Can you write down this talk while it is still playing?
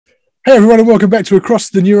Hey everyone, and welcome back to Across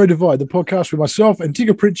the Neurodivide, the podcast where myself and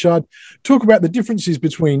Tigger Pritchard talk about the differences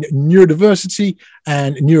between neurodiversity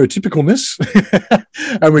and neurotypicalness,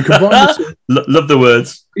 and we combine the two. Love the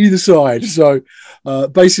words. Either side. So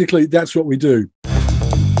basically, that's what we do.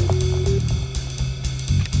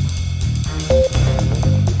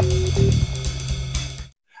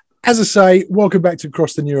 As I say, welcome back to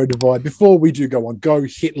Across the Neurodivide. Before we do go on, go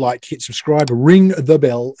hit like, hit subscribe, ring the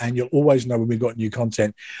bell, and you'll always know when we've got new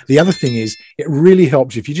content. The other thing is, it really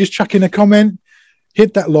helps if you just chuck in a comment,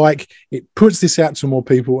 hit that like. It puts this out to more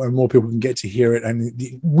people, and more people can get to hear it. And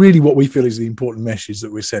really what we feel is the important message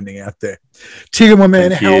that we're sending out there. Tigger, my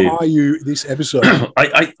man, how are you this episode?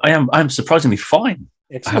 I'm surprisingly fine.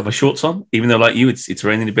 Excellent. I have my shorts on, even though like you, it's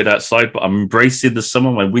raining a bit outside, but I'm embracing the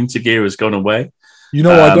summer. My winter gear has gone away. You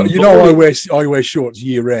know, I wear shorts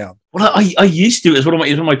year round. Well, I used to. It was one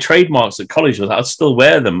of my trademarks at college. Was I'd still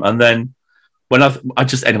wear them, and then when I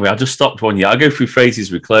just stopped one year. I go through phases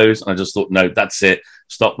with clothes, and I just thought, no, that's it.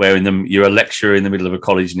 Stop wearing them. You're a lecturer in the middle of a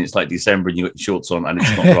college, and it's like December, and you got shorts on, and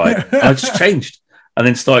it's not right. And I just changed, and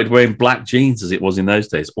then started wearing black jeans as it was in those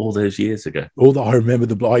days, all those years ago. I remember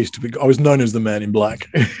I was known as the man in black.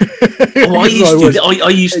 I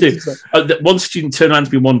used to. One student turned around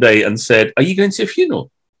to me one day and said, "Are you going to a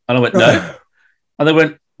funeral?" And I went, "No." And they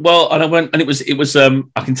went, "Well," and I went, and it was.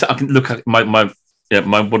 I can look at my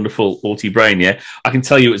wonderful aughty brain. Yeah, I can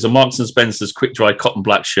tell you it was a Marks and Spencer's quick dry cotton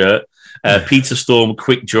black shirt. Peter Storm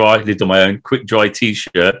quick dry, lived on my own, quick dry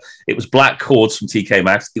t-shirt. It was black cords from TK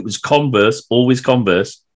Maxx. It was Converse, always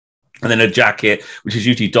Converse. And then a jacket, which is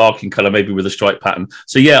usually dark in color, maybe with a stripe pattern.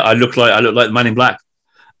 So yeah, I look like the man in black.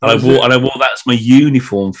 And I wore that as my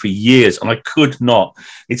uniform for years, and I could not.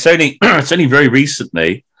 It's only very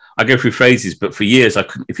recently I go through phases, but for years I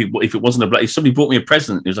couldn't. If it wasn't a black, if somebody brought me a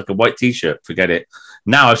present, it was like a white t-shirt. Forget it.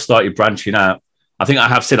 Now I've started branching out. I think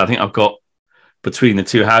I've got between the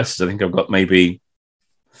two houses. I think I've got maybe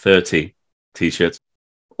 30 t-shirts,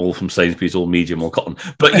 all from Sainsbury's, all medium, all cotton.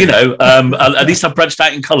 But at least I've branched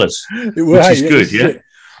out in colours, which is good. Yeah.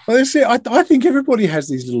 Well, I think everybody has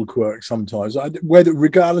these little quirks sometimes,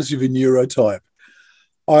 regardless of your neurotype.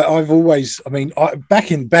 I've always,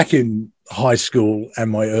 back in high school and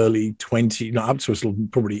my early 20s, up to sort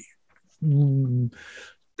of probably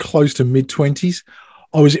close to mid-20s,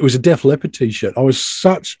 it was a Def Leppard t-shirt. I was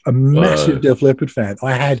such a massive Def Leppard fan.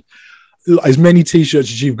 I had as many t-shirts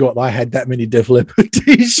as you've got. I had that many Def Leppard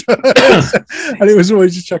t-shirts, and it was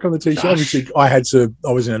always just chuck on the t-shirt. Obviously,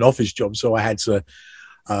 I was in an office job, so I had to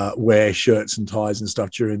wear shirts and ties and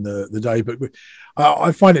stuff during the day. But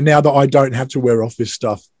I find it now that I don't have to wear office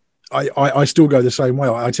stuff. I still go the same way.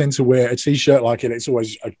 I tend to wear a t-shirt like it. It's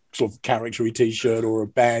always a sort of charactery t-shirt or a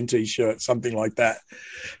band t-shirt, something like that.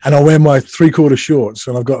 And I wear my 3/4 shorts,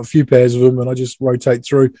 and I've got a few pairs of them, and I just rotate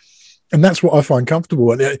through. And that's what I find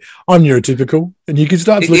comfortable. And I'm neurotypical, and you can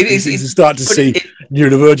start to look at things and start to see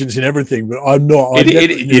neurodivergence in everything. But I'm not.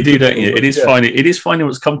 You do, don't you? It is finding. It is finding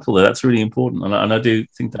what's comfortable there. That's really important, and I do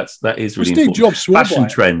think that is really important. Steve Jobs fashion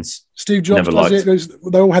trends. Steve Jobs does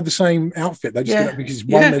it. They all had the same outfit. They just get up because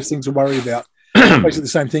one less thing to worry about. Basically the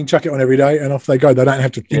same thing. Chuck it on every day, and off they go. They don't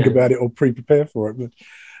have to think about it or pre-prepare for it. But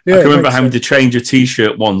I can remember having to change a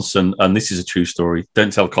t-shirt once, and this is a true story.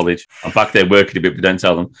 Don't tell college. I'm back there working a bit, but don't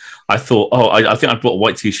tell them. I thought, I think I bought a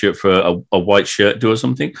white t-shirt for a white shirt do or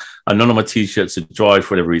something, and none of my t-shirts had dried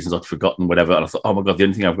for whatever reasons. I'd forgotten, whatever. And I thought, oh my God, the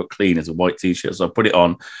only thing I've got clean is a white t-shirt. So I put it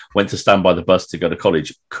on, went to stand by the bus to go to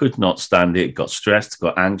college. Could not stand it. Got stressed,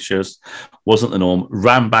 got anxious. Wasn't the norm.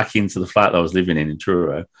 Ran back into the flat that I was living in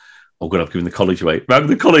Truro. Oh God, I've given the college away. Ran to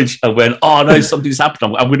the college and went, oh no, something's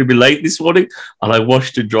happened. I'm going to be late this morning. And I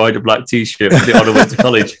washed and dried a black t-shirt, put it on and went to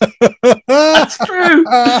college. That's true.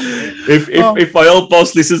 If my old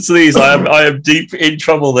boss listens to these, I am deep in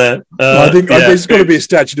trouble there. I think there's got to be a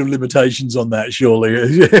statute of limitations on that, surely.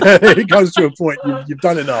 It comes to a point, you've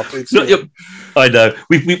done enough. I know.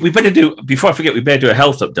 We better do, before I forget, we better do a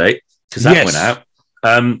health update, because that went out.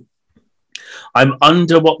 I'm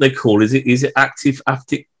under what they call, is it active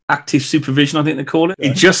supervision, I think they call it.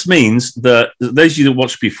 It just means that those of you that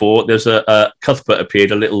watched before, there's a Cuthbert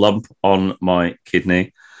appeared, a little lump on my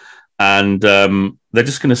kidney, and they're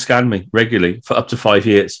just going to scan me regularly for up to 5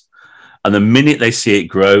 years. And the minute they see it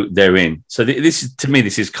grow, they're in. So this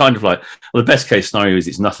is kind of like, well, the best case scenario is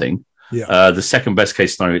it's nothing. Yeah. The second best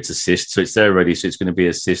case scenario, it's a cyst. So it's there already. So it's going to be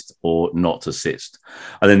a cyst or not a cyst.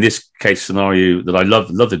 And then this case scenario that I love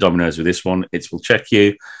the dominoes with this one, we'll check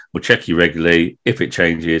you regularly. If it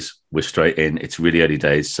changes, we're straight in. It's really early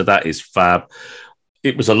days. So that is fab.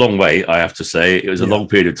 it was a long way, I have to say. It was a long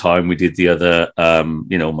period of time. We did the other,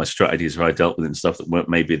 my strategies where I dealt with it and stuff that weren't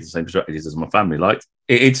maybe the same strategies as my family liked.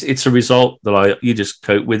 It's a result that you just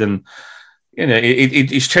cope with, and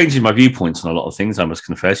it's changing my viewpoints on a lot of things. I must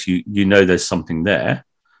confess, there's something there.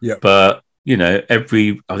 Yeah. But I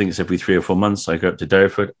think it's every 3 or 4 months I go up to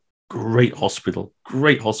Derriford. Great hospital,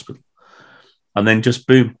 and then just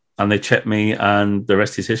boom, and they check me, and the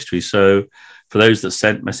rest is history. So for those that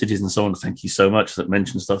sent messages and so on, thank you so much. That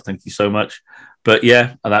mentioned stuff, thank you so much. But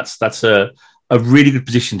yeah, that's a really good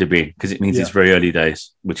position to be in, because it means it's very early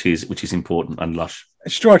days, which is important and lush.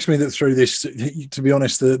 It strikes me that through this, to be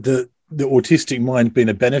honest, the autistic mind being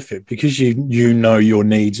a benefit, because you know your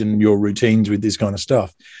needs and your routines with this kind of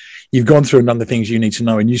stuff. You've gone through a number of things you need to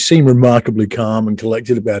know, and you seem remarkably calm and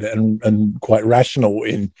collected about it, and quite rational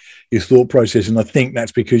in your thought process. And I think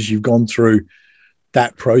that's because you've gone through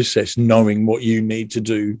that process, knowing what you need to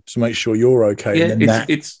do to make sure you're okay. Yeah,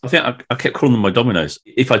 I think I kept calling them my dominoes.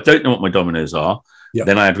 If I don't know what my dominoes are,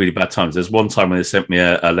 then I had really bad times. There's one time when they sent me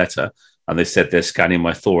a letter, and they said they're scanning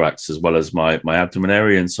my thorax as well as my abdomen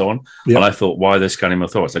area and so on. Yep. And I thought, why are they scanning my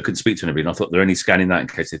thorax? I couldn't speak to anybody. And I thought they're only scanning that in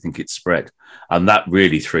case they think it's spread. And that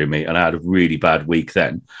really threw me. And I had a really bad week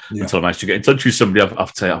then until I managed to get in touch with somebody.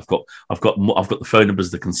 I've got the phone numbers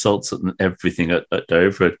of the consultant and everything at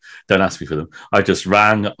Dover. Don't ask me for them. I just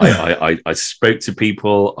rang. I spoke to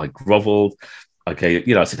people. I groveled. Okay,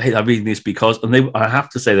 I said, hey, I'm reading this because, and I have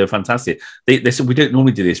to say, they're fantastic. They said, we don't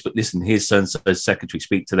normally do this, but listen, here's so-and-so's secretary,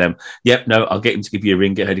 speak to them. Yep, no, I'll get him to give you a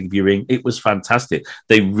ring, get her to give you a ring. It was fantastic.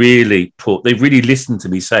 They really listened to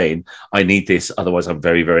me saying, I need this, otherwise I'm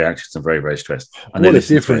very, very anxious and very, very stressed. And what a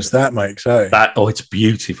difference that makes, eh? It's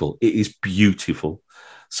beautiful. It is beautiful.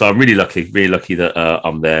 So I'm really lucky that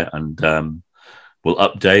I'm there, and we'll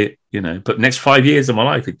update, but next 5 years of my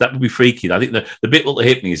life, that would be freaky. I think the bit that will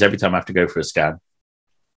hit me is every time I have to go for a scan.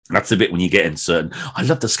 That's the bit when you get in certain. I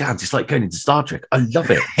love the scans. It's like going into Star Trek. I love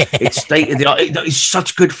it. It's state of the art. It's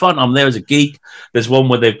such good fun. I'm there as a geek. There's one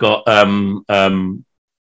where they've got the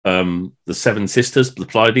Seven Sisters, the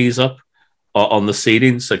Pleiades up on the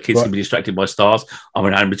ceiling, so kids can be distracted by stars. I'm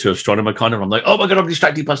an amateur astronomer kind of. I'm like, oh my God, I'm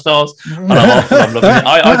distracted by stars. And I'm loving it.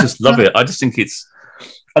 I just love it. I just think it's.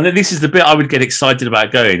 And then this is the bit I would get excited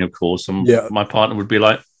about going, of course. And my partner would be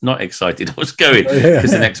like, not excited. I was going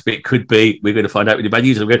because the next bit could be, we're going to find out really bad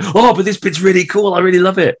news. I'm going, oh, but this bit's really cool. I really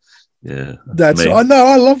love it. Yeah. I know.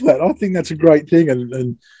 I love that. I think that's a great thing.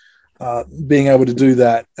 And being able to do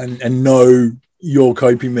that and know your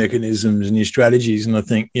coping mechanisms and your strategies. And I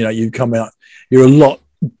think, you come out, you're a lot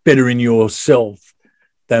better in yourself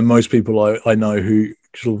than most people I know who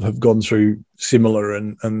sort of have gone through similar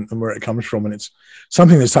and where it comes from. And it's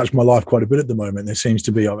something that's touched my life quite a bit at the moment. There seems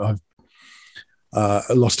to be, I've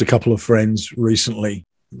lost a couple of friends recently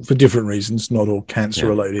for different reasons, not all cancer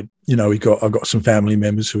related. I've got some family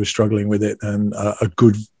members who are struggling with it, and a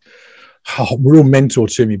good, real mentor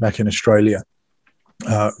to me back in Australia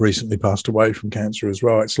recently passed away from cancer as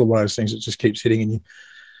well. It's one of those things that just keeps hitting you.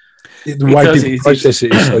 The way people process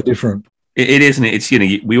it is so different. It is, isn't it? It's,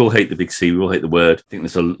 we all hate the big C. We all hate the word. I think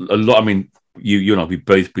there's a lot. I mean, you and I, we've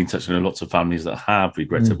both been touched on lots of families that have,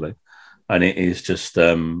 regrettably. And it is just,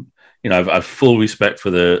 I've full respect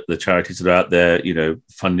for the charities that are out there,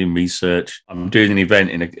 funding research. I'm doing an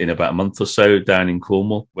event in about a month or so down in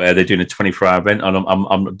Cornwall where they're doing a 24-hour event, and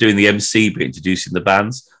I'm doing the MC, but introducing the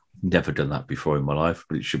bands. Never done that before in my life,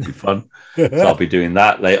 but it should be fun. So I'll be doing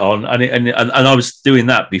that later on. And I was doing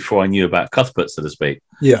that before I knew about Cuthbert, so to speak.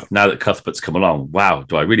 Yeah. Now that Cuthbert's come along, wow,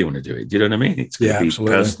 do I really want to do it? Do you know what I mean? It's going to be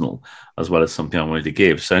personal as well as something I wanted to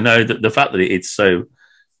give. So no, the fact that it's so,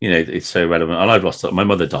 it's so relevant. And I've lost, my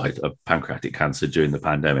mother died of pancreatic cancer during the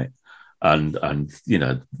pandemic. And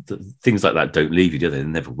things like that don't leave you, do they? They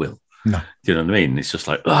never will. No. Do you know what I mean? It's just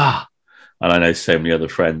like, And I know so many other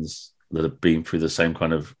friends that have been through the same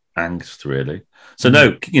kind of angst, really. So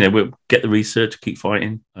no, we'll get the research, keep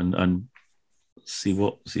fighting, and see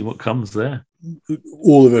what comes there.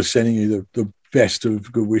 All of us sending you the best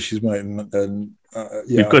of good wishes, mate, and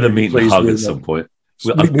we've got to meet and hug at some point.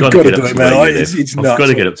 I've got to do it, man. It's nuts. I've got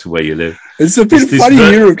to get up to where you live. It's a bit funny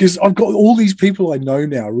here because I've got all these people I know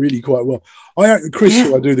now really quite well. Chris,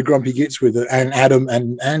 who I do the Grumpy Gits with, and Adam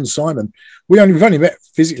and Simon. We've only met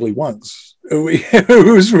physically once. It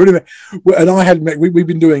was really, and I had met. We've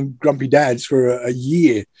been doing Grumpy Dads for a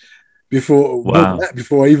year before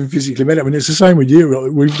I even physically met him. And it's the same with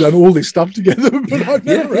you. We've done all this stuff together, but I've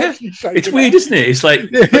never actually shaken It's weird, isn't it? It's like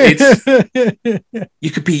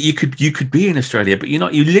you could be in Australia, but you're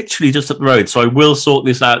not. You're literally just up the road. So I will sort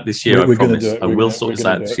this out this year. I promise. I will sort this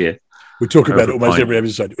out this year. We talk about it almost every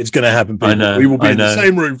episode. It's going to happen, people. We will be in the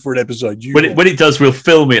same room for an episode. When it does, we'll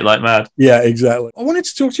film it like mad. Yeah, exactly. I wanted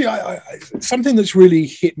to talk to you. Something that's really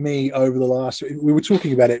hit me over the last. We were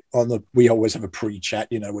talking about it we always have a pre-chat,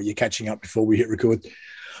 where you're catching up before we hit record.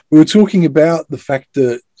 We were talking about the fact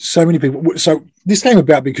that so many people. So this came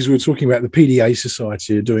about because we were talking about the PDA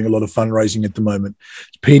Society are doing a lot of fundraising at the moment.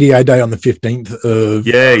 It's PDA Day on the 15th of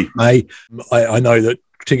May. I know that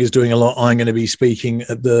Tigger's doing a lot. I'm going to be speaking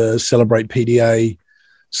at the Celebrate PDA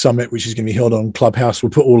Summit, which is going to be held on Clubhouse.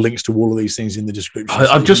 We'll put all links to all of these things in the description.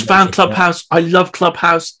 I've just found Clubhouse. I love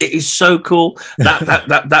Clubhouse. It is so cool. That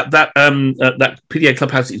PDA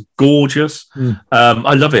Clubhouse is gorgeous.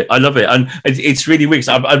 I love it. And it's really weird.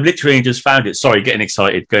 I've literally just found it. Sorry, getting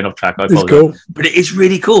excited, going off track. I apologize. It's cool. But it is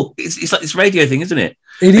really cool. It's like this radio thing, isn't it?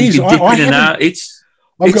 It is.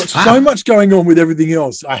 I've got so much going on with everything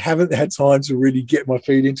else. I haven't had time to really get my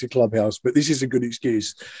feet into Clubhouse, but this is a good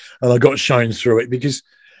excuse. And I got shown through it because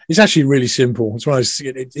it's actually really simple.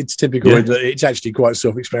 It's typical. Yeah. It's actually quite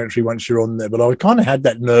self-explanatory once you're on there. But I kind of had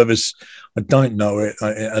that nervous, I don't know it,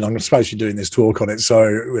 and I'm supposed to be doing this talk on it. So,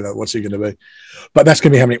 what's it going to be? But that's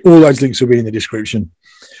going to be happening. All those links will be in the description.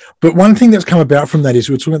 But one thing that's come about from that is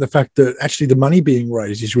we're talking about the fact that actually the money being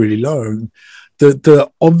raised is really low. And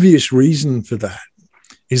the obvious reason for that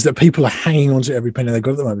is that people are hanging on to every penny they've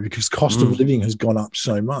got at the moment because cost of living has gone up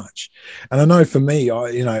so much. And I know for me,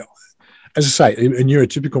 as I say, a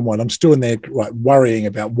neurotypical mind, I'm still in there worrying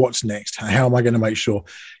about what's next. How am I going to make sure,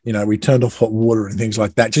 we turned off hot water and things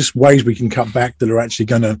like that, just ways we can cut back that are actually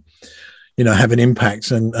going to, have an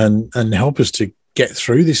impact and help us to get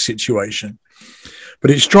through this situation. But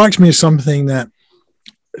it strikes me as something that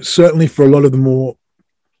certainly for a lot of for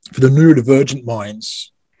the neurodivergent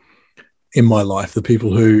minds, in my life, the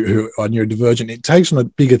people who are neurodivergent, it takes on a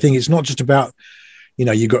bigger thing. It's not just about,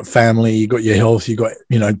 you've got family, you've got your health, you've got,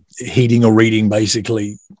 heating or reading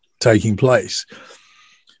basically taking place.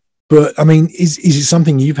 But I mean, is it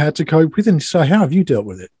something you've had to cope with? And so how have you dealt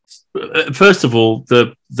with it? First of all,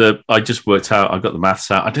 I just worked out, I got the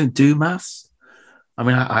maths out. I don't do maths. I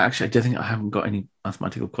mean, I don't think I haven't got any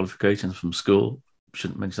mathematical qualifications from school.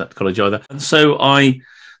 Shouldn't mention that to college either. And so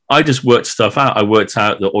I just worked stuff out. I worked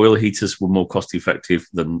out that oil heaters were more cost effective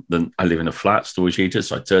than I live in a flat, storage heaters.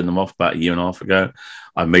 So I turned them off about a year and a half ago.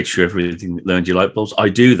 I made sure everything learned your light bulbs. I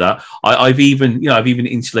do that. I've even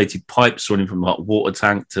insulated pipes running from the hot water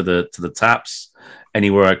tank to the taps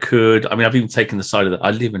anywhere I could. I mean, I've even taken the side of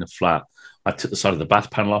I live in a flat. I took the side of the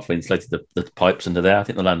bath panel off. I insulated the pipes under there. I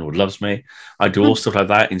think the landlord loves me. I do all stuff like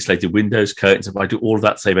that, insulated windows, curtains. I do all of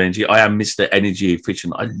that, save energy. I am Mr. Energy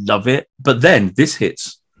Efficient. I love it. But then this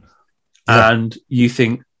hits. And you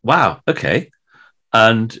think, wow, okay.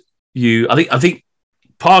 And I think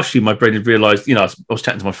partially my brain had realized, I was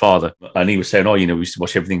chatting to my father and he was saying, we used to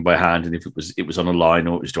wash everything by hand. And if it was on a line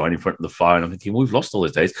or it was drying in front of the fire, and I'm thinking, well, we've lost all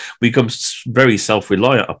those days. We become very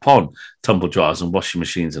self-reliant upon tumble dryers and washing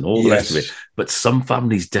machines and all the rest of it. But some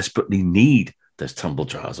families desperately need those tumble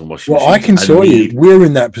dryers and washing machines. Well, I can tell you, we're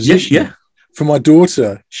in that position. Yeah. For my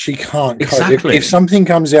daughter, she can't cope. Exactly. If something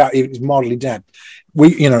comes out, it's mildly damp. I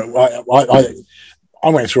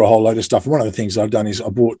went through a whole load of stuff. One of the things I've done is I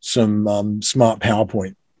bought some smart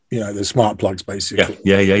PowerPoint, the smart plugs, basically.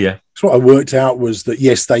 Yeah. So what I worked out was that,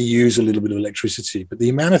 yes, they use a little bit of electricity, but the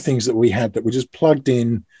amount of things that we had that were just plugged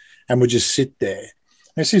in and would just sit there.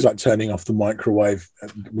 It seems like turning off the microwave.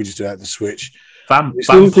 We just do that the switch.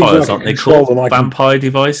 Vampires, aren't they called? Vampire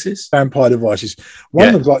devices? Vampire devices. One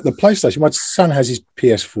of them, like the PlayStation, my son has his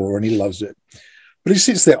PS4 and he loves it. But it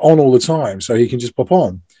sits there on all the time, so he can just pop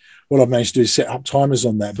on. What I've managed to do is set up timers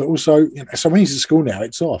on that. But also, so when he's at school now,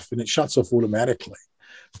 it's off and it shuts off automatically.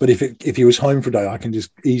 But if he was home for a day, I can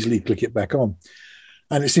just easily click it back on.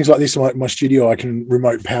 And it's things like this, like my studio, I can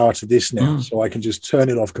remote power to this now. So I can just turn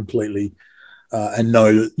it off completely and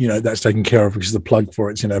know that, that's taken care of because the plug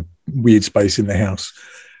for it's in a weird space in the house.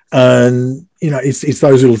 And, it's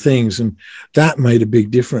those little things. And that made a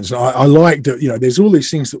big difference. I like that, there's all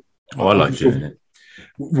these things that I like doing it.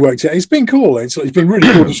 Worked out. It's been cool. It's been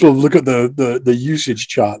really cool to sort of look at the usage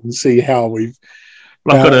chart and see how we've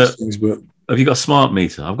things. But have you got a smart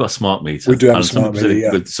meter? I've got a smart meter. We do have a smart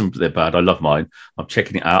meter. Some they're bad. I love mine. I'm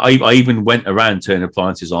checking it out. I even went around turning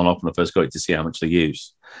appliances on off when I first got it to see how much they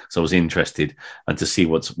use. So I was interested and to see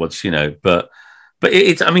what's But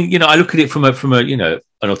it's, I look at it from an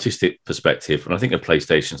autistic perspective, and I think of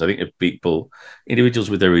PlayStations. I think of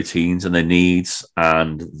individuals with their routines and their needs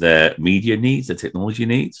and their media needs, their technology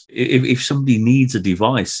needs. If somebody needs a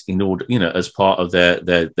device in order, as part of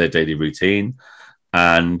their daily routine,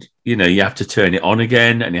 and you know you have to turn it on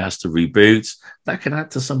again and it has to reboot. That can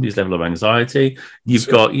add to somebody's level of anxiety. You've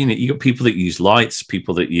got people that use lights,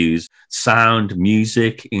 people that use sound,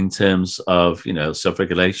 music in terms of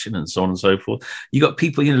self-regulation and so on and so forth. You got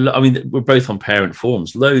people, I mean, we're both on parent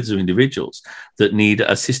forums, loads of individuals that need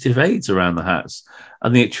assistive aids around the house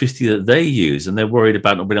and the electricity that they use, and they're worried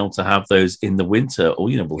about not being able to have those in the winter, or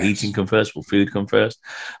will heating come first, will food come first?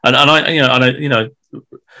 And a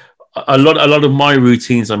lot of my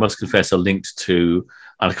routines, I must confess, are linked to,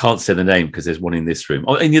 and I can't say the name because there's one in this room.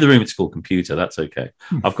 Oh, in the other room, it's called computer. That's okay.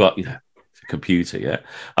 I've got, a computer, yeah.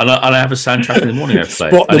 And I have a soundtrack in the morning I play.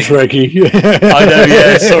 Spot the Trekkie. I know,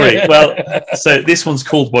 yeah, sorry. Well, so this one's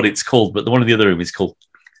called what it's called, but the one in the other room is called.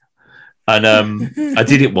 And I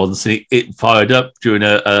did it once, and it fired up during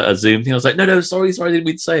a Zoom thing. I was like, no, sorry, I didn't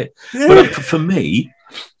mean to say it. Yeah. But for me,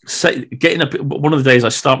 getting up, one of the days I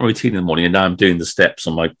start my routine in the morning, and now I'm doing the steps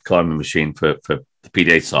on my climbing machine for the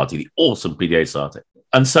PDA Sati, the awesome PDA Sati.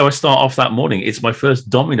 And so I start off that morning. It's my first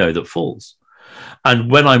domino that falls.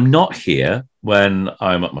 And when I'm not here, when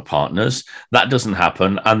I'm at my partner's, that doesn't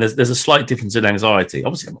happen. And there's a slight difference in anxiety.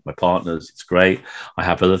 Obviously, I'm at my partner's. It's great. I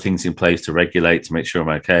have other things in place to regulate, to make sure I'm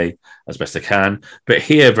okay as best I can. But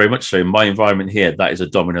here, very much so, in my environment here, that is a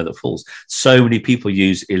domino that falls. So many people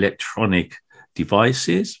use electronic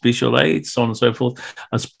devices, visual aids, so on and so forth,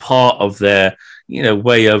 as part of their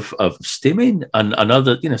way of stimming and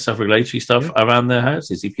other self-regulatory stuff around their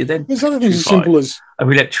houses. If you then there's other things as simple as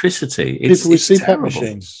electricity, people with CPAP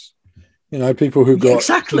machines, people who've got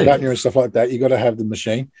apnea and stuff like that, you got to have the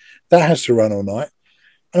machine that has to run all night.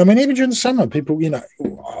 And I mean, even during the summer, people,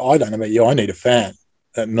 I don't know about you, I need a fan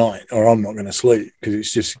at night or I'm not going to sleep because it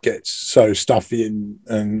just gets so stuffy and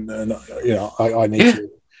I need to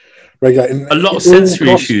regulate. And a lot of sensory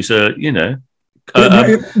issues are,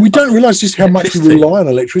 we don't realise just how much we rely on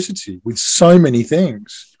electricity with so many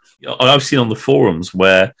things. I've seen on the forums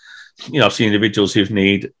where, I've seen individuals who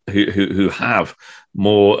have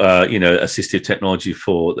more, assistive technology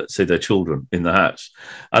for, let's say, their children in the house,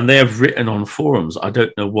 and they have written on forums, I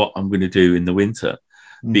don't know what I'm going to do in the winter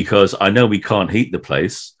because I know we can't heat the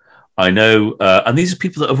place. I know, and these are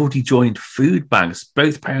people that have already joined food banks.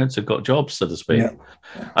 Both parents have got jobs, so to speak,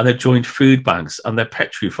 and they've joined food banks and they're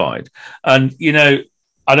petrified. And,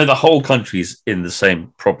 I know the whole country's in the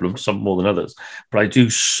same problem, some more than others, but I do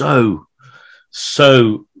so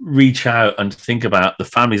reach out and think about the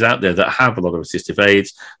families out there that have a lot of assistive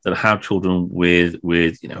aids, that have children with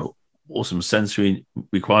awesome sensory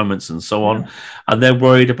requirements and so on, and they're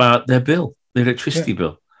worried about their bill, their electricity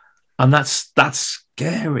bill. And that's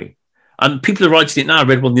scary. And people are writing it now. I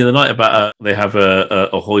read one the other night about they have a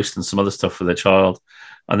hoist and some other stuff for their child.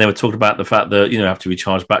 And they were talking about the fact that, have to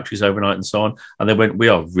recharge batteries overnight and so on. And they went, we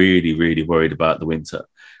are really, really worried about the winter.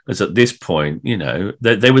 Because at this point,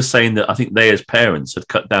 they were saying that I think they as parents had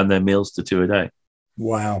cut down their meals to 2 a day.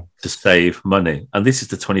 Wow. To save money. And this is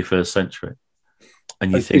the 21st century.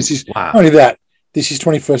 And you think, wow. Not only that, this is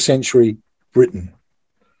 21st century Britain.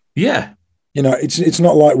 Yeah. It's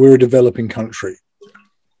not like we're a developing country.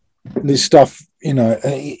 This stuff,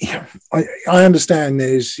 I understand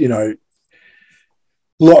there's,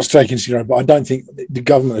 lots taken consideration, but I don't think the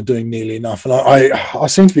government are doing nearly enough. And I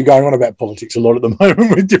seem to be going on about politics a lot at the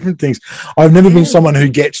moment with different things. I've never been someone who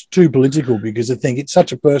gets too political because I think it's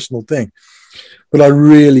such a personal thing. But I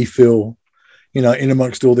really feel, in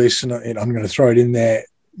amongst all this, and I'm going to throw it in there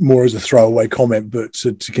more as a throwaway comment, but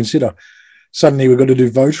to consider, suddenly we've got to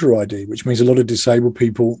do voter ID, which means a lot of disabled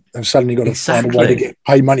people have suddenly got to find a way to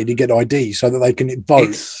pay money to get ID so that they can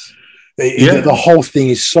vote. The whole thing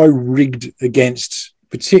is so rigged against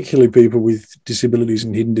particularly people with disabilities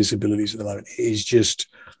and hidden disabilities at the moment. It is just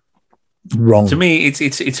wrong. To me,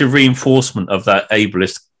 it's a reinforcement of that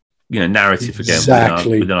ableist, narrative again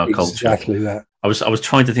within our culture. Exactly that. I was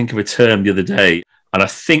trying to think of a term the other day, and I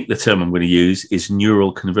think the term I'm going to use is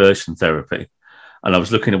neural conversion therapy. And I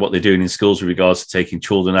was looking at what they're doing in schools with regards to taking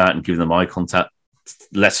children out and giving them eye contact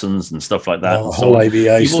lessons and stuff like that. Oh, whole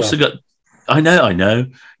ABA You've stuff. also got, I know.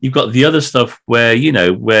 You've got the other stuff where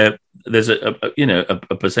where there's a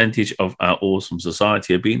percentage of our awesome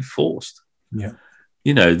society are being forced. Yeah.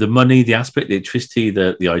 The money, the aspect, the electricity,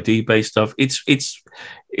 the ID based stuff. It is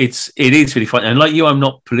really fun. And like you, I'm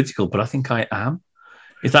not political, but I think I am.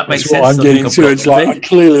 If that makes sense. I'm getting to. It's like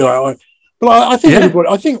clearly, but I think everybody.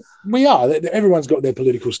 I think we are. Everyone's got their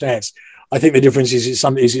political stance. I think the difference is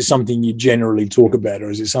it something you generally talk about, or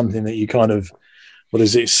is it something that you kind of what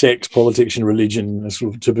is it, sex, politics, and religion are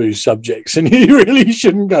sort of taboo subjects, and you really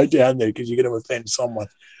shouldn't go down there because you're going to offend someone.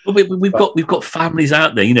 Well, we've got families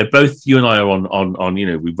out there. You know, both you and I are on. You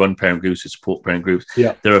know, we run parent groups, we support parent groups.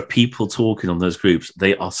 Yeah, there are people talking on those groups.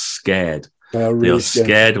 They are scared. They are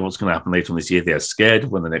scared of what's going to happen later on this year. They are scared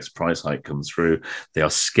of when the next price hike comes through. They are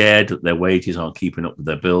scared that their wages aren't keeping up with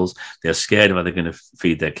their bills. They are scared of how they're going to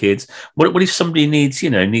feed their kids. What if somebody needs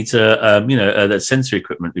a sensory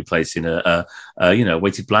equipment replacing, a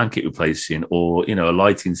weighted blanket replacing, or a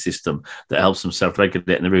lighting system that helps them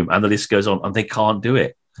self-regulate in the room, and the list goes on, and they can't do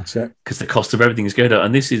it. That's it, because the cost of everything is going up,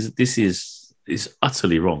 and this is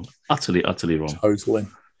utterly wrong, utterly wrong,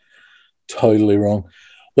 totally wrong.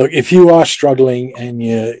 Look, if you are struggling and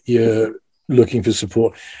you're looking for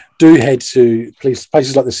support, do head to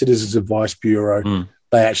places like the Citizens Advice Bureau.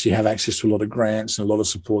 They actually have access to a lot of grants and a lot of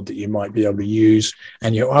support that you might be able to use,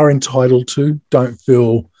 and you are entitled to. Don't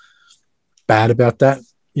feel bad about that.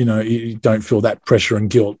 You don't feel that pressure and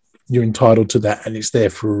guilt. You're entitled to that, and it's there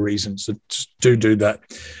for a reason. So just do that.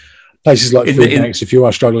 Places like food banks, if you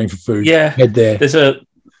are struggling for food, head there.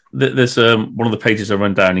 There's one of the pages I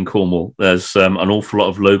run down in Cornwall. There's an awful lot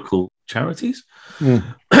of local charities,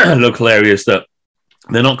 local areas that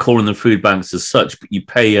they're not calling them food banks as such, but you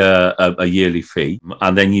pay a yearly fee,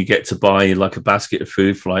 and then you get to buy like a basket of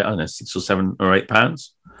food for like, I don't know, £6 or £7 or £8.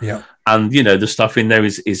 Yeah. And the stuff in there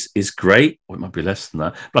is great. Or it might be less than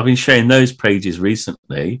that. But I've been sharing those pages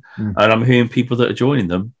recently, and I'm hearing people that are joining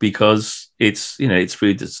them because it's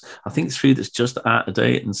food it's food that's just out of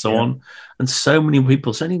date and so on. And so many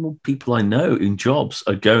more people I know in jobs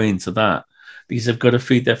are going to that because they've got to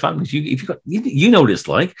feed their families. If you've got, what it's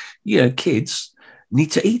like. Kids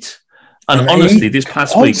need to eat. And honestly, this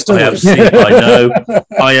past week, I have seen, I know,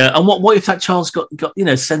 and what if that child's got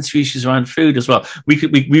sensory issues around food as well? We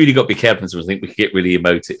really got to be careful, because I think we could get really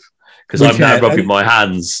emotive, because I'm now rubbing my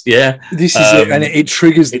hands. Yeah, this is it, and it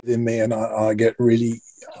triggers it in me, and I get really,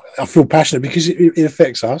 I feel passionate because it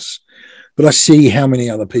affects us, but I see how many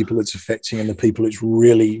other people it's affecting, and the people it's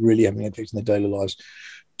really, really having an effect in their daily lives.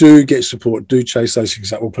 Do get support. Do chase those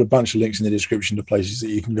things up. We'll put a bunch of links in the description to places that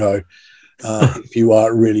you can go. If you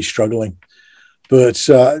are really struggling, but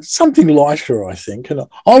something lighter, I think. And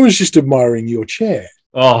I was just admiring your chair.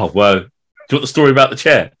 Oh, wow! Do you want the story about the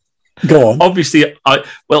chair? Go on. Obviously,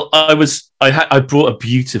 I brought a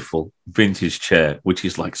beautiful vintage chair, which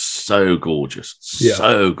is like so gorgeous,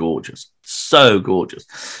 so gorgeous,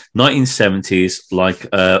 1970s, like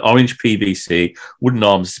orange PVC, wooden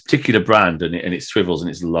arms, particular brand, and it swivels and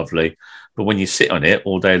it's lovely. But when you sit on it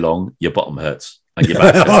all day long, your bottom hurts. And your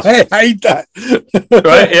back hurts. I hate that.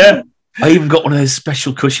 Right? Yeah. I even got one of those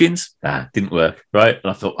special cushions. Didn't work. Right.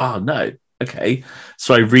 And I thought, oh no. Okay.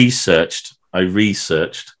 So I researched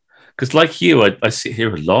because, like you, I sit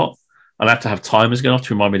here a lot, and I have to have timers going off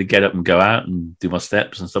to remind me to get up and go out and do my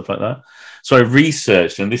steps and stuff like that. So I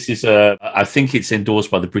researched, and this is, I think it's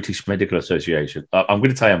endorsed by the British Medical Association. I'm going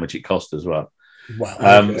to tell you how much it cost as well.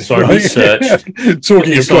 Wow. So I researched.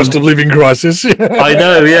 Talking of cost of living crisis. I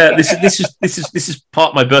know, yeah. This is part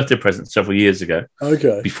of my birthday present several years ago.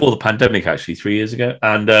 Okay. Before the pandemic, actually, 3 years ago.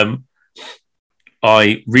 And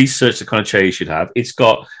I researched the kind of chair you should have. It's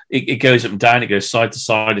got it goes up and down, it goes side to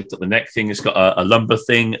side, it's got the neck thing, it's got a lumbar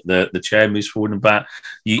thing, the chair moves forward and back.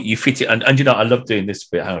 You fit it, and I love doing this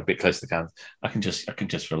bit. Hang on, a bit close to the camera. I can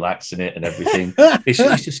just relax in it and everything.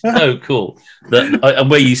 It's just so cool.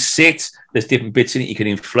 And where you sit, there's different bits in it. You can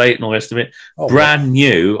inflate and all the rest of it. Brand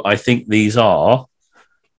new, I think these are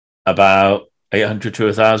about £800 to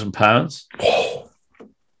 £1,000.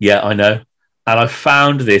 Yeah, I know. And I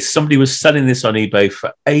found this. Somebody was selling this on eBay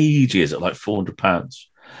for ages at like £400.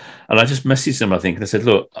 And I just messaged them, I think, and I said,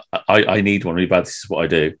 look, I need one really bad. This is what I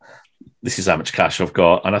do. This is how much cash I've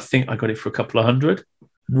got. And I think I got it for a couple of hundred.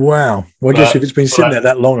 Wow. Well, I guess if it's been sitting there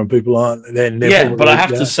that long and people aren't, then yeah, but I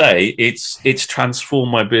have to say it's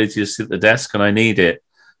transformed my ability to sit at the desk, and I need it.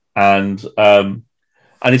 And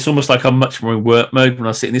it's almost like I'm much more in work mode when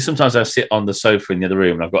I sit in this. Sometimes I sit on the sofa in the other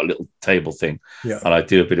room, and I've got a little table thing, and I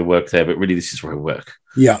do a bit of work there. But really, this is where I work.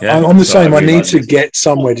 Yeah, I'm the same. I need to get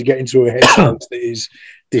somewhere to get into a headspace that is.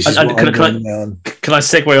 This is what I'm doing now. Can I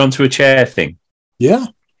segue onto a chair thing? Yeah,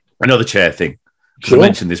 another chair thing. Sure. I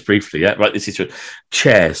mentioned this briefly. Yeah, right. This is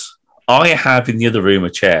chairs. I have in the other room a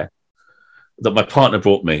chair that my partner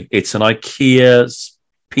brought me. It's an IKEA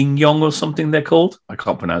Ping-Yong or something they're called. I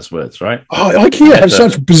can't pronounce words, right? Oh, IKEA has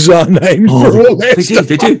such bizarre names for all that.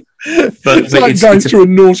 They do. But it's like going through a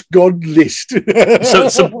Norse god list. So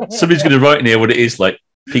somebody's going to write in here what it is, like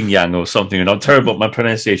Ping-Yang or something, and I'm terrible. My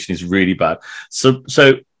pronunciation is really bad. So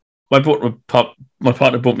my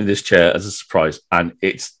partner bought me this chair as a surprise, and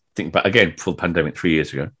it's think back again before the pandemic 3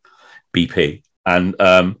 years ago, BP, and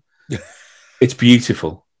it's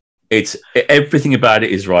beautiful. It's everything about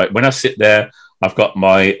it is right. When I sit there, I've got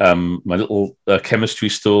my my little chemistry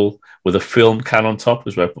stool with a film can on top,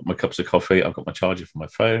 is where I put my cups of coffee. I've got my charger for my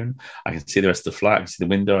phone. I can see the rest of the flat. I can see the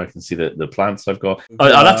window. I can see the plants I've got.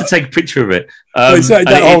 I'll have to take a picture of it. It's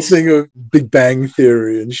that whole thing of Big Bang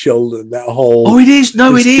Theory and Sheldon. That whole it is.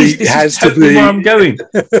 No, it is. This is totally where I'm going.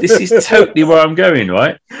 This is totally where I'm going.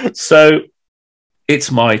 Right. So it's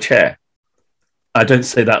my chair. I don't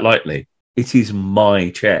say that lightly. It is my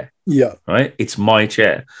chair. Yeah. Right. It's my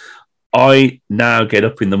chair. I now get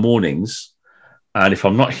up in the mornings, and if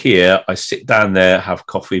I'm not here, I sit down there, have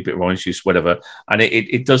coffee, a bit of orange juice, whatever, and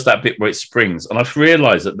it does that bit where it springs. And I've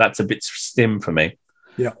realised that that's a bit stim for me.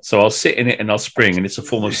 Yeah. So I'll sit in it and I'll spring, and it's a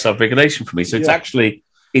form of self-regulation for me. So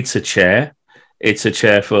it's a chair. It's a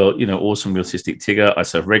chair for, awesome autistic Tigger. I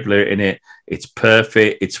self-regulate in it. It's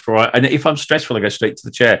perfect. It's right. And if I'm stressful, I go straight to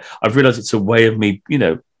the chair. I've realised it's a way of me,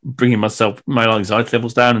 bringing my anxiety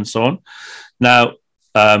levels down and so on. Now,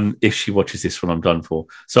 if she watches this when I'm done for.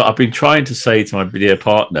 So I've been trying to say to my dear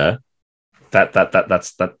partner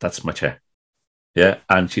that's my chair. Yeah.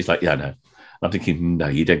 And she's like, yeah, no. I'm thinking, no,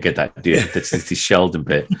 you don't get that, do you? That's this Sheldon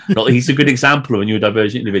bit. Not that he's a good example of a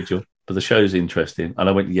neurodivergent individual, but the show's interesting. And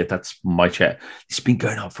I went, yeah, that's my chair. It's been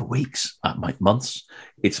going on for weeks, months.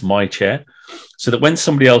 It's my chair. So that when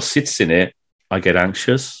somebody else sits in it, I get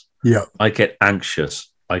anxious. Yeah. I get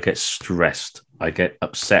anxious. I get stressed. I get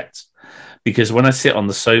upset. Because when I sit on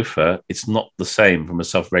the sofa, it's not the same from a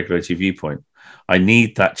self-regulatory viewpoint. I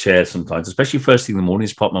need that chair sometimes, especially first thing in the morning.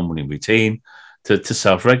 It's part of my morning routine to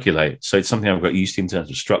self-regulate. So it's something I've got used to in terms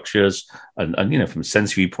of structures and from a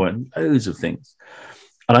sensory viewpoint, loads of things.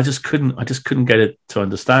 And I just couldn't get it to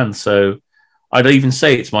understand. So I'd even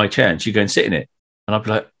say it's my chair, and she'd go and sit in it, and I'd be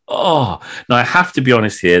like, oh. Now I have to be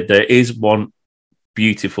honest here. There is one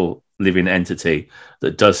beautiful living entity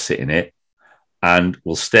that does sit in it and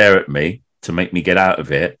will stare at me to make me get out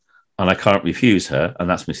of it, and I can't refuse her, and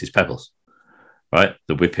that's Mrs. Pebbles, right?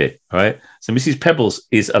 The whippet, right? So Mrs. Pebbles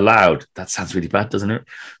is allowed, that sounds really bad, doesn't it?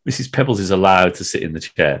 Mrs. Pebbles is allowed to sit in the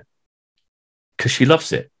chair because she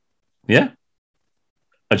loves it, yeah?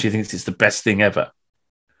 And she thinks it's the best thing ever.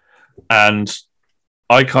 And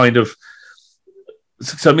I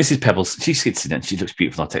so Mrs. Pebbles, she sits in it and she looks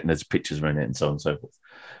beautiful. I'll take those pictures of her in it and so on and so forth.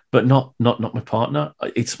 But not my partner.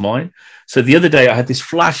 It's mine. So the other day I had this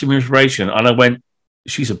flash of inspiration, and I went,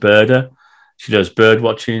 she's a birder. She does bird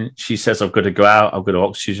watching. She says, I've got to go out. I've got to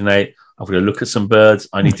oxygenate. I've got to look at some birds.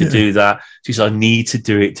 I need to do that. She says, I need to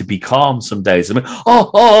do it to be calm some days. I mean,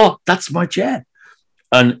 that's my chair.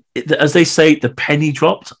 And as they say, the penny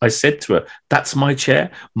dropped. I said to her, that's my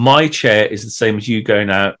chair. My chair is the same as you going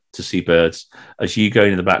out to see birds, as you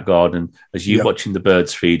going in the back garden, as you watching the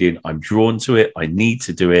birds feeding. I'm drawn to it. I need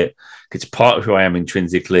to do it. It's part of who I am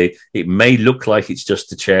intrinsically. It may look like it's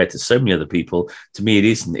just a chair to so many other people. To me, it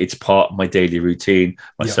isn't. It's part of my daily routine,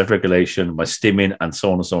 my self-regulation, my stimming, and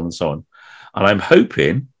so on and so on and so on. And I'm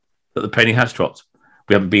hoping that the penny has dropped.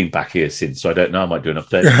 We haven't been back here since, so I don't know. I might do an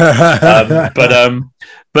update.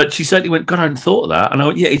 But she certainly went, God, I hadn't thought of that. And I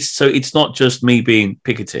went, yeah, it's not just me being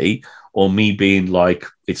pickety or me being like,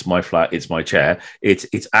 it's my flat, it's my chair.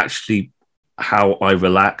 It's actually how I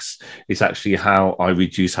relax. It's actually how I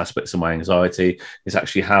reduce aspects of my anxiety. It's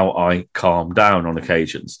actually how I calm down on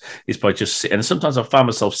occasions. It's by just sitting. And sometimes I found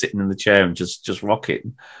myself sitting in the chair and just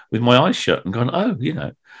rocking with my eyes shut and going, oh,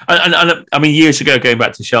 And I mean, years ago, going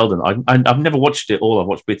back to Sheldon, I've never watched it all. I've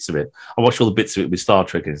watched bits of it. I watched all the bits of it with Star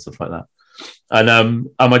Trek and stuff like that. And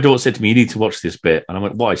my daughter said to me, you need to watch this bit. And I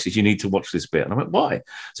went, why? She said, you need to watch this bit. And I went, why?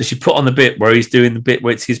 So she put on the bit where he's doing the bit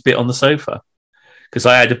where it's his bit on the sofa. Because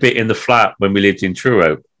I had a bit in the flat when we lived in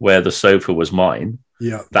Truro where the sofa was mine.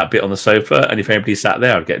 Yeah. That bit on the sofa. And if anybody sat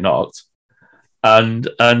there, I'd get knocked. And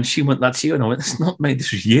she went, that's you. And I went, that's not me.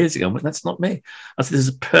 This was years ago. I went, that's not me. I said, there's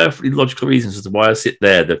a perfectly logical reason as to why I sit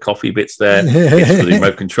there. The coffee bit's there. It's for the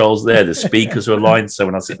remote controls there. The speakers are aligned. So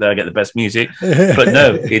when I sit there, I get the best music. But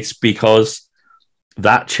no, it's because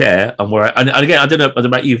that chair and where and again, I don't know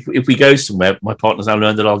about you. If we go somewhere, my partner's now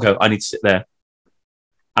learned that I'll go, I need to sit there.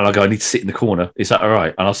 And I'll go, I need to sit in the corner. Is that all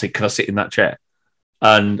right? And I'll say, can I sit in that chair?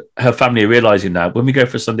 And her family are realizing now, when we go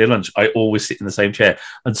for a Sunday lunch, I always sit in the same chair.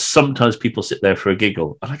 And sometimes people sit there for a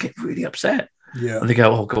giggle. And I get really upset. Yeah. And they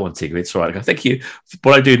go, oh, go on, Tigger, it's all right. I go, thank you.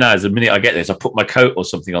 What I do now is the minute I get there is I put my coat or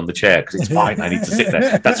something on the chair because it's fine. I need to sit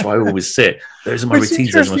there. That's why I always sit. Those are my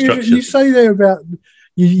routines, those are my structures. You say there about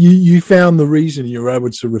you found the reason, you were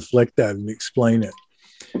able to reflect that and explain it.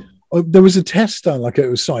 There was a test done, like it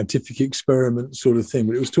was a scientific experiment sort of thing,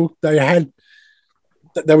 but it was they had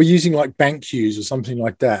they were using like bank queues or something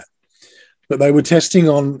like that, but they were testing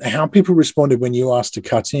on how people responded when you asked to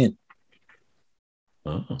cut in.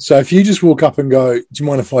 Oh. So if you just walk up and go, do you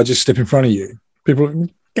mind if I just step in front of you? People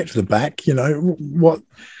get to the back, you know. What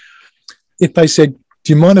if they said,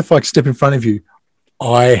 do you mind if I step in front of you?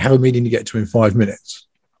 I have a meeting to get to in 5 minutes.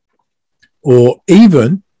 Or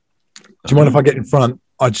even, do you mind if I get in front?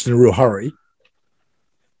 I'm just in a real hurry.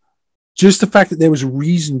 Just the fact that there was a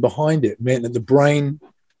reason behind it meant that the brain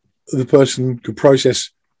of the person could process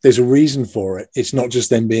there's a reason for it. It's not just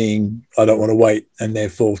them being, I don't want to wait, and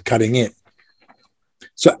therefore cutting in.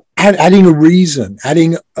 So adding a reason,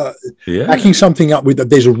 backing something up with that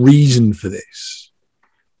there's a reason for this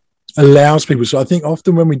allows people. So I think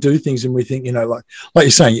often when we do things and we think, you know, like you're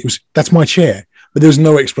saying, that's my chair, but there's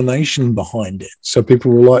no explanation behind it. So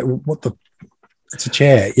people were like, what the, it's a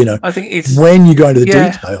chair, you know. I think it's when you go into the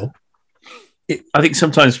detail. I think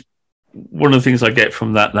sometimes one of the things I get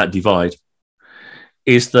from that divide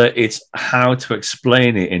is that it's how to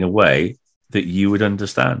explain it in a way that you would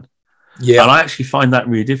understand. Yeah. And I actually find that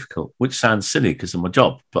really difficult, which sounds silly because of my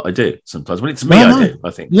job, but I do sometimes. When it's me, I do,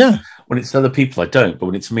 I think. Yeah. When it's other people, I don't. But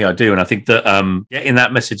when it's me, I do. And I think that getting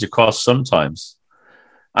that message across sometimes,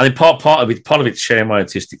 I think part of it's sharing my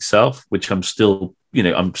autistic self, which I'm still, you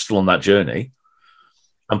know, I'm still on that journey.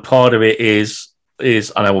 And part of it is,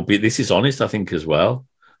 and I will be, this is honest, I think, as well,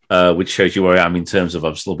 which shows you where I am in terms of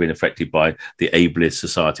I'm still being affected by the ableist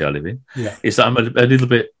society I live in, is that I'm a little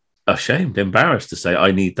bit ashamed, embarrassed to say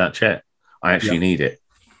I need that chair. I actually need it.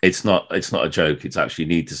 It's not a joke. It's actually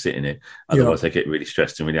need to sit in it. Otherwise I get really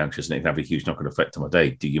stressed and really anxious and it can have a huge knock-on effect on my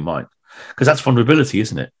day. Do you mind? Because that's vulnerability,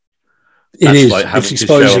 isn't it? It is. Like it's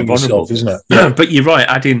exposing yourself, isn't it? Yeah. But you're right.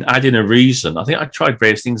 Adding a reason. I think I tried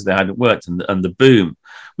various things that hadn't worked. And the boom,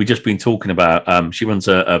 we've just been talking about, she runs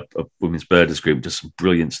a women's birders group, just some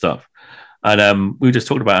brilliant stuff. And we were just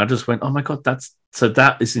talking about it. I just went, oh my God,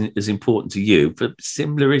 that is important to you for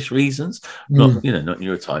similar-ish reasons. Not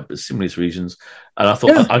neurotype, but similar-ish reasons. And I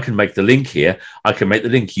thought I can make the link here. I can make the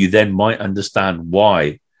link. You then might understand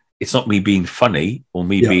why it's not me being funny or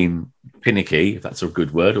me being pinicky, if that's a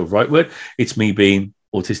good word or right word. It's me being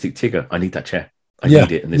autistic Tigger. I need that chair. I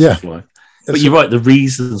need it. And this is why. But you're right. The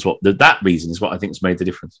reasons, that reason is what I think has made the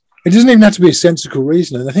difference. It doesn't even have to be a sensical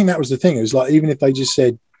reason. And I think that was the thing. It was like, even if they just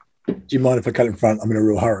said, do you mind if I cut in front? I'm in a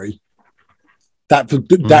real hurry.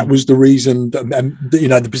 That was the reason. And you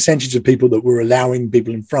know, the percentage of people that were allowing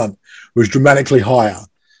people in front was dramatically higher.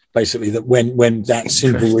 Basically, that when that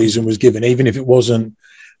simple reason was given, even if it wasn't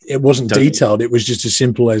detailed, it was just as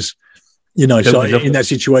simple as, you know. So in that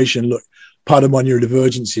situation, look, part of my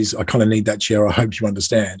neurodivergence is I kind of need that chair. I hope you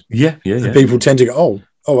understand. Yeah. People tend to go,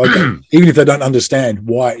 oh, okay. Even if they don't understand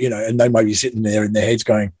why, you know, and they may be sitting there in their heads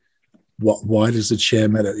going, why does the chair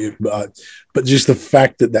matter? But just the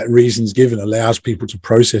fact that reason's given allows people to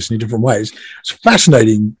process in different ways. It's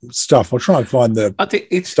fascinating stuff. I'll try and find the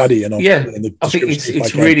study. And I think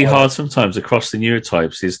it's really hard sometimes across the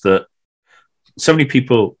neurotypes is that so many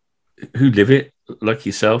people who live it, like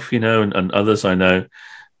yourself, you know, and others I know,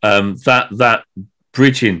 that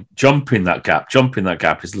bridging, jumping that gap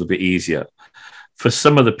is a little bit easier. For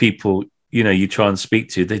some of the people, you know, you try and speak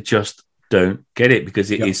to, they just don't get it because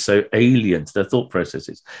it is so alien to their thought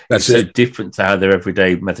processes. It's so different to how their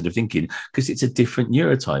everyday method of thinking because it's a different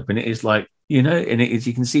neurotype. And it is like, you know, and it is,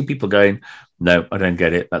 you can see people going, no, I don't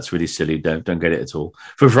get it. That's really silly. Don't get it at all.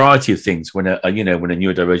 For a variety of things, when a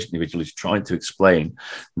neurodivergent individual is trying to explain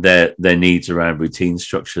their needs around routine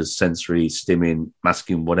structures, sensory, stimming,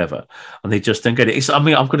 masking, whatever, and they just don't get it. I'm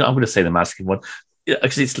going to say the masking one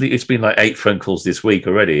because it's been like 8 phone calls this week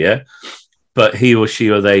already. Yeah. But he or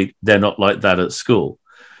she or they're not like that at school.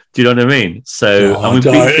 Do you know what I mean? So I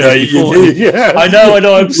know.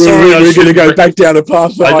 I'm sorry. We're going to go back down a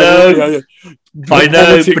path. I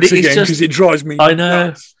know, but it's just because it drives me. I know,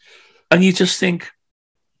 nuts. And you just think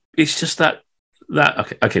it's just that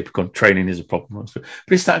okay. Training is a problem, but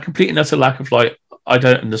it's that complete and utter lack of like I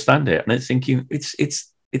don't understand it, and it's thinking it's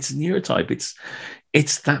a neurotype.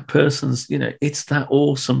 It's that person's, you know, it's that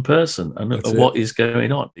awesome person and what is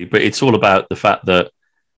going on. But it's all about the fact that,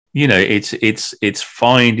 you know, it's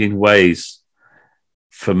finding ways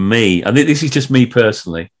for me. And this is just me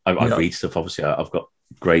personally. I read stuff, obviously. I've got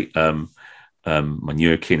great, my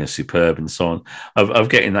neurokin is superb and so on, of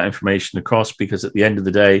getting that information across because at the end of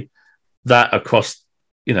the day, that across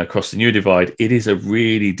the Neurodivide, it is a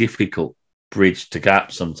really difficult bridge to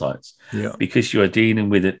gap sometimes because you are dealing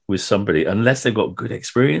with it with somebody unless they've got good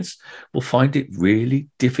experience will find it really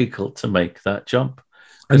difficult to make that jump,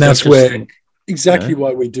 and that's where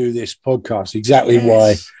why we do this podcast, exactly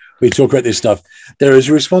why we talk about this stuff. There is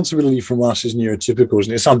a responsibility from us as neurotypicals,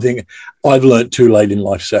 and it's something I've learned too late in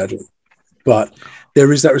life, sadly. But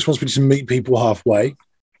there is that responsibility to meet people halfway.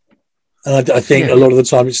 And I think a lot of the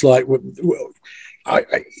time it's like,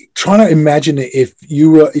 I try to imagine it if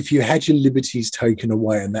you had your liberties taken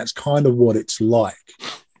away, and that's kind of what it's like.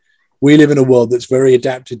 We live in a world that's very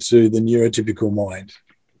adapted to the neurotypical mind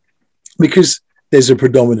because there's a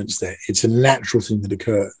predominance there. It's a natural thing that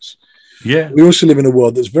occurs. Yeah. We also live in a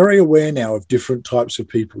world that's very aware now of different types of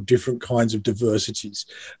people, different kinds of diversities,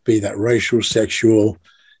 be that racial, sexual,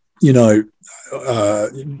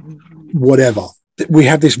 whatever. We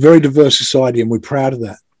have this very diverse society, and we're proud of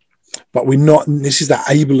that. But we're not. This is that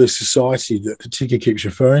ableist society that Tigger keeps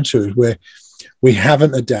referring to, where we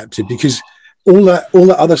haven't adapted, because all that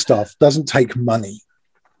other stuff doesn't take money.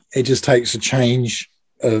 It just takes a change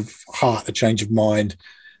of heart, a change of mind,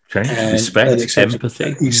 respect,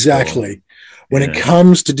 empathy. Exactly. When it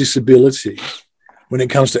comes to disability, when it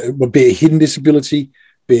comes to, be it hidden disability,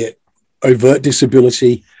 be it overt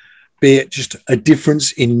disability, be it just a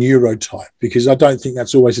difference in neurotype, because I don't think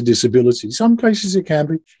that's always a disability. In some cases it can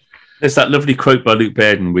be. There's that lovely quote by Luke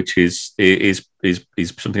Bairden, which is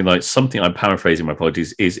something like, I'm paraphrasing, my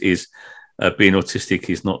apologies, is being autistic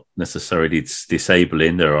is not necessarily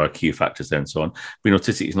disabling. There are IQ factors there and so on. Being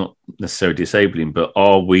autistic is not necessarily disabling, but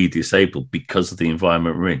are we disabled because of the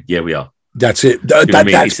environment we're in? Yeah, we are. That's it.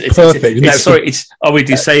 That's perfect. Are we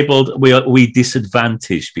disabled? Are we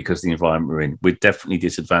disadvantaged because of the environment we're in? We're definitely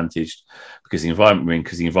disadvantaged because of the environment we're in,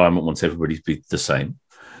 because the environment wants everybody to be the same.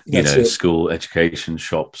 School, education,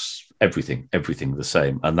 shops, everything the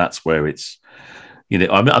same. And that's where it's,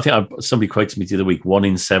 I think somebody quoted me the other week, 1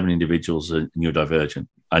 in 7 individuals are neurodivergent.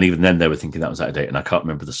 And even then they were thinking that was out of date. And I can't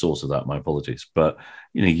remember the source of that. My apologies. But,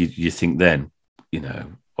 you think then,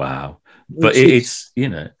 wow. But it's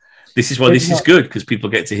this is why this is good, because people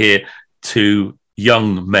get to hear 2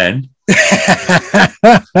 young men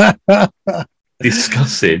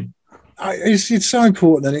discussing. It's so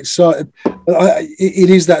important, and it's so it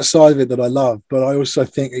is that side of it that I love. But I also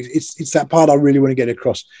think it's that part I really want to get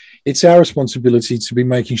across. It's our responsibility to be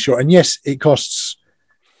making sure. And yes, it costs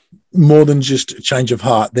more than just a change of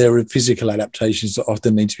heart. There are physical adaptations that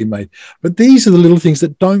often need to be made. But these are the little things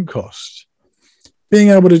that don't cost. Being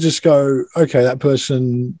able to just go, okay, that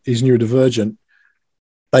person is neurodivergent,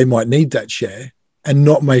 they might need that chair, and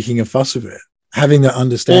not making a fuss of it. Having that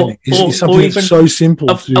understanding is something that's so simple.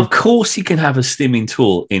 Of course, he can have a stimming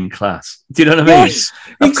tool in class. Do you know what I mean? Yes,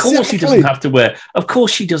 of course, he doesn't have to wear. Of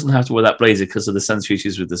course, she doesn't have to wear that blazer because of the sensory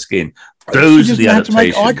issues with the skin. Those are the adaptations. Have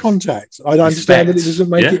to make eye contact. I understand that it doesn't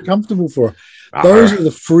make it comfortable for her. Those are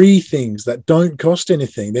the free things that don't cost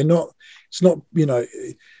anything. They're not. It's not.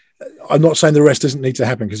 I'm not saying the rest doesn't need to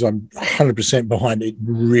happen, because I'm 100% behind it. It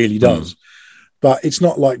really does. But it's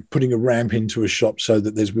not like putting a ramp into a shop so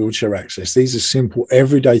that there's wheelchair access. These are simple,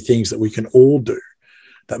 everyday things that we can all do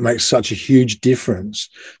that make such a huge difference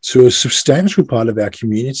to a substantial part of our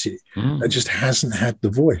community that just hasn't had the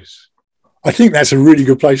voice. I think that's a really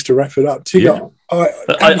good place to wrap it up. Tigger,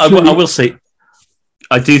 I will say,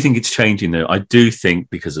 I do think it's changing, though. I do think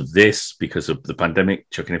because of the pandemic,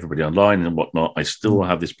 chucking everybody online and whatnot, I still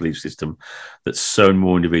have this belief system that so many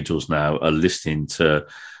more individuals now are listening to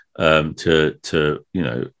the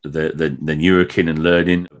neurokin and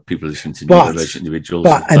learning. People listening to neurodivergent individuals.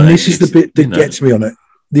 And this is the bit that gets me on it.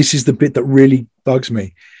 This is the bit that really bugs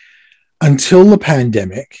me. Until the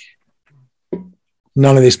pandemic,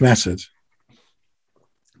 none of this mattered.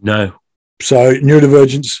 No. So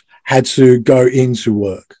neurodivergents had to go into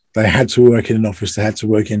work. They had to work in an office. They had to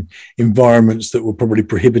work in environments that were probably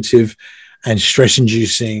prohibitive and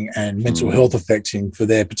stress-inducing and mental health affecting for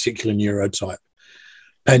their particular neurotype.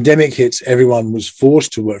 Pandemic hits, everyone was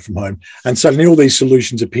forced to work from home, and suddenly all these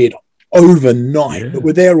solutions appeared overnight, but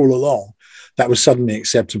were there all along. That was suddenly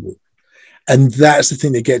acceptable. And that's the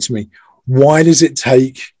thing that gets me. Why does it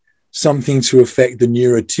take something to affect the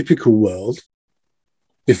neurotypical world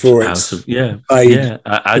before it's available for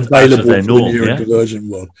the neurodivergent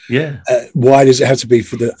world? Why does it have to be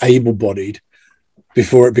for the able-bodied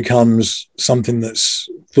before it becomes something that's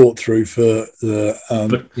thought through for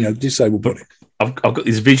the disabled body? I've got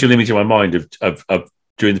this visual image in my mind of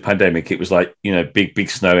during the pandemic. It was like, big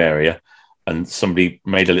snow area, and somebody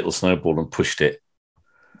made a little snowball and pushed it.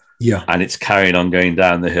 Yeah. And it's carrying on going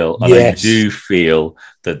down the hill. And I do feel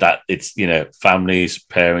that it's, families,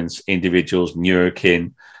 parents, individuals,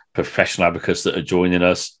 neurokin, professional advocates that are joining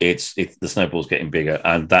us. It's the snowball's getting bigger,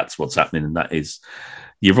 and that's what's happening. And that is,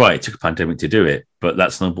 you're right, it took a pandemic to do it, but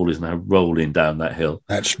that snowball is now rolling down that hill.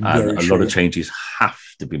 That's and a lot of changes have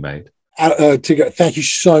to be made. Tigger, thank you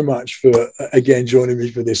so much for again joining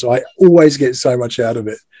me for this. I always get so much out of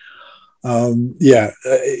it.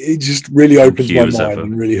 It just really opens my mind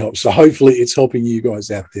and really helps. So hopefully it's helping you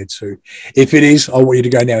guys out there too. If it is, I want you to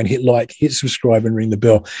go now and hit like, hit subscribe, and ring the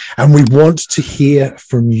bell. And we want to hear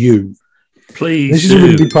from you. Please. This is a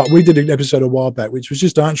really big part. We did an episode a while back, which was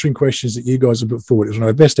just answering questions that you guys have put forward. It was one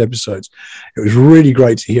of our best episodes. It was really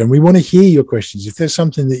great to hear. And we want to hear your questions. If there's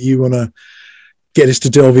something that you want to get us to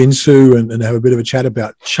delve into and have a bit of a chat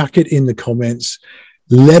about, chuck it in the comments.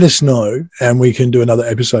 Let us know, and we can do another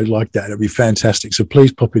episode like that. It'll be fantastic. So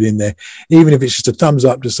please pop it in there. Even if it's just a thumbs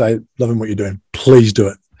up to say, loving what you're doing, please do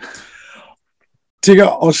it. Tigger,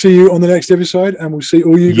 I'll see you on the next episode, and we'll see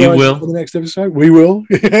all you guys on the next episode. We will.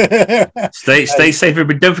 Stay safe,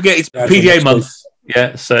 everybody. Don't forget, it's PDA month.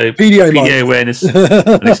 Yeah, so PDA awareness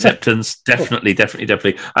and acceptance. Definitely.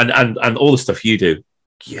 And all the stuff you do.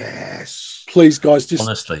 Yes. Please, guys, just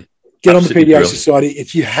honestly get on the PDA Society.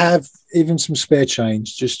 If you have even some spare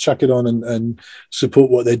change, just chuck it on and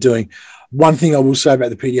support what they're doing. One thing I will say about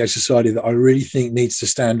the PDA Society that I really think needs to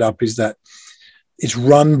stand up is that it's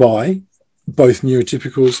run by both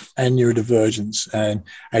neurotypicals and neurodivergents. And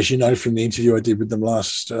as you know from the interview I did with them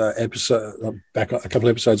last episode, back a couple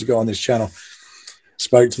of episodes ago on this channel,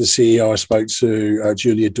 spoke to the CEO, I spoke to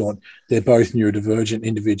Julia Dawn. They're both neurodivergent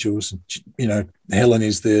individuals. You know, Helen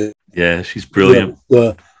is she's brilliant.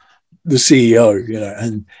 The CEO, you know,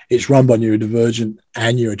 and it's run by neurodivergent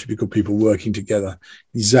and neurotypical people working together.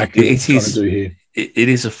 Exactly what we're trying to do here. It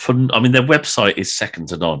is a fun. I mean, their website is second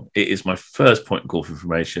to none. It is my first point of call for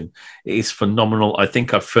information. It is phenomenal. I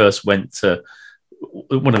think I first went to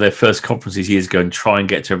one of their first conferences years ago and try and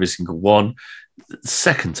get to every single one.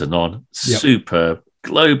 Second to none. Yep. Superb.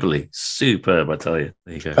 Globally superb, I tell you.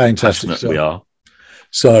 There you go. Fantastic. We are.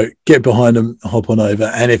 So get behind them, hop on over.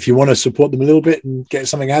 And if you want to support them a little bit and get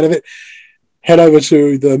something out of it, head over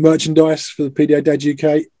to the merchandise for the PDA Dad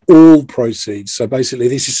UK, all proceeds. So basically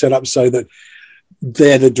this is set up so that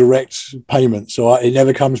they're the direct payment. So it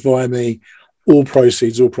never comes via me. All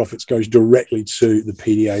proceeds, all profits goes directly to the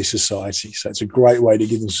PDA Society. So it's a great way to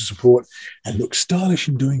give them some support and look stylish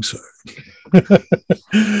in doing so.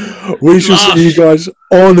 We shall see you guys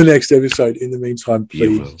on the next episode. In the meantime,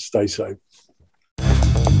 please stay safe.